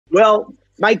Well,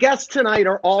 my guests tonight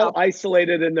are all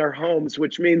isolated in their homes,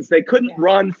 which means they couldn't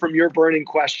run from your burning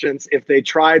questions if they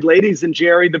tried. Ladies and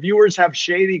Jerry, the viewers have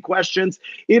shady questions.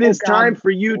 It is time for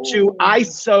you to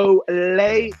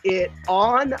lay it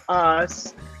on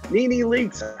us. Nene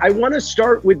Leakes, I want to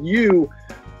start with you.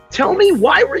 Tell me,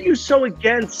 why were you so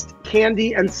against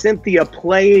Kandi and Cynthia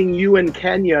playing you in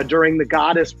Kenya during the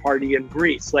goddess party in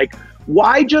Greece? Like,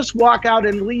 why just walk out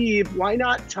and leave? Why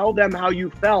not tell them how you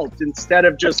felt instead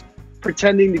of just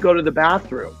pretending to go to the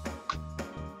bathroom?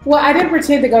 Well, I didn't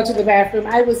pretend to go to the bathroom.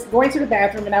 I was going to the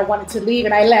bathroom and I wanted to leave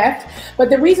and I left. But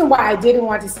the reason why I didn't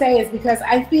want to stay is because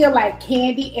I feel like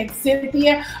Kandi and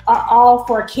Cynthia are all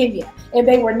for Kenya and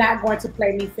they were not going to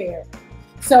play me fair.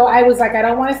 So I was like, I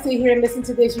don't want to sit here and listen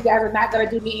to this. You guys are not going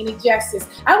to do me any justice.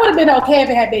 I would have been okay if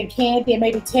it had been Kandi and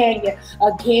maybe Tanya,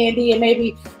 or Kandi and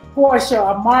maybe Portia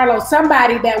or Marlo,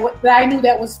 somebody that I knew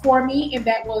that was for me and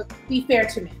that would be fair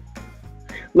to me.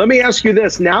 Let me ask you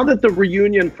this. Now that the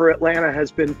reunion for Atlanta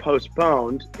has been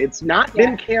postponed, it's not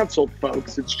been canceled,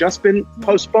 folks. It's just been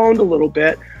postponed a little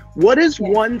bit. What is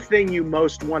one thing you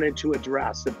most wanted to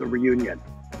address at the reunion?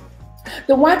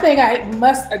 The one thing I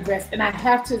must address, and I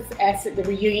have to ask at the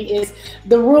reunion, is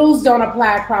the rules don't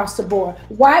apply across the board.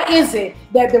 Why is it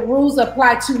that the rules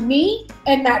apply to me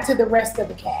and not to the rest of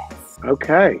the cast?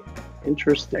 Okay.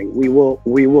 Interesting. We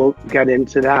will get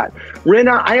into that.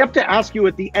 Rinna, I have to ask you,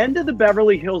 at the end of the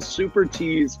Beverly Hills Super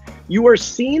Tease, you are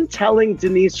seen telling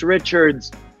Denise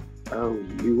Richards, "Oh,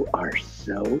 you are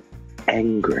so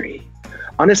angry."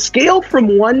 On a scale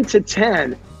from 1 to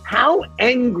 10, how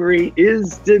angry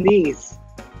is Denise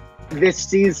this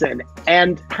season?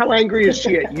 And how angry is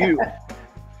she at you?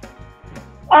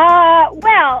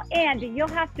 Well, Andy,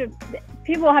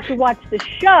 people will have to watch the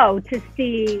show to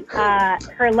see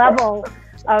her level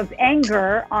of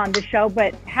anger on the show.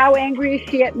 But how angry is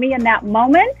she at me in that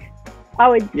moment? I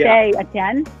would say a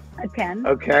 10. A 10.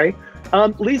 Okay.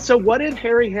 Lisa, what did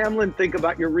Harry Hamlin think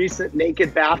about your recent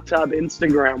naked bathtub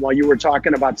Instagram while you were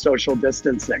talking about social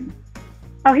distancing?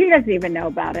 Oh, he doesn't even know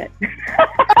about it.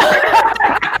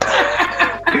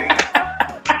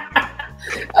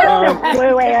 No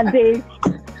clue, Andy.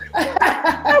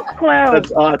 No clue.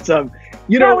 That's awesome.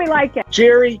 You know, we like it.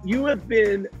 Jerry, you have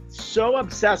been so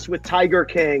obsessed with Tiger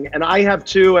King, and I have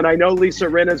too, and I know Lisa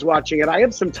Rinna's watching it. I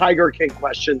have some Tiger King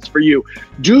questions for you.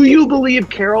 Do you believe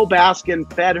Carol Baskin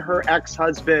fed her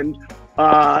ex-husband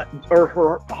or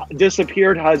her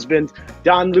disappeared husband,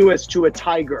 Don Lewis, to a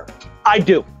tiger? I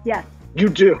do. Yes. You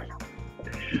do.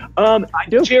 I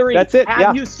do. Jerry, that's it.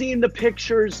 Have you seen the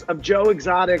pictures of Joe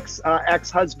Exotic's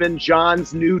ex-husband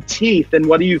John's new teeth, and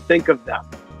what do you think of them?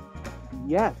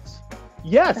 Yes.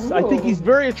 Yes, I think he's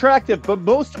very attractive, but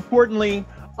most importantly,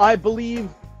 I believe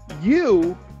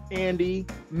you, Andy,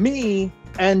 me,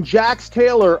 and Jax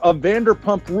Taylor of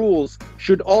Vanderpump Rules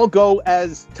should all go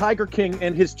as Tiger King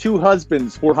and his 2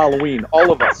 husbands for Halloween.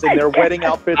 All of us in their wedding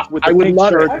outfits with the pink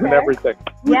shirts and everything.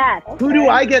 Yes. Who do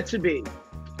I get to be?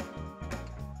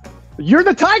 You're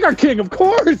the Tiger King, of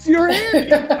course. You're Andy.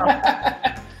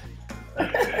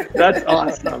 That's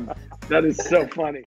awesome. That is so funny.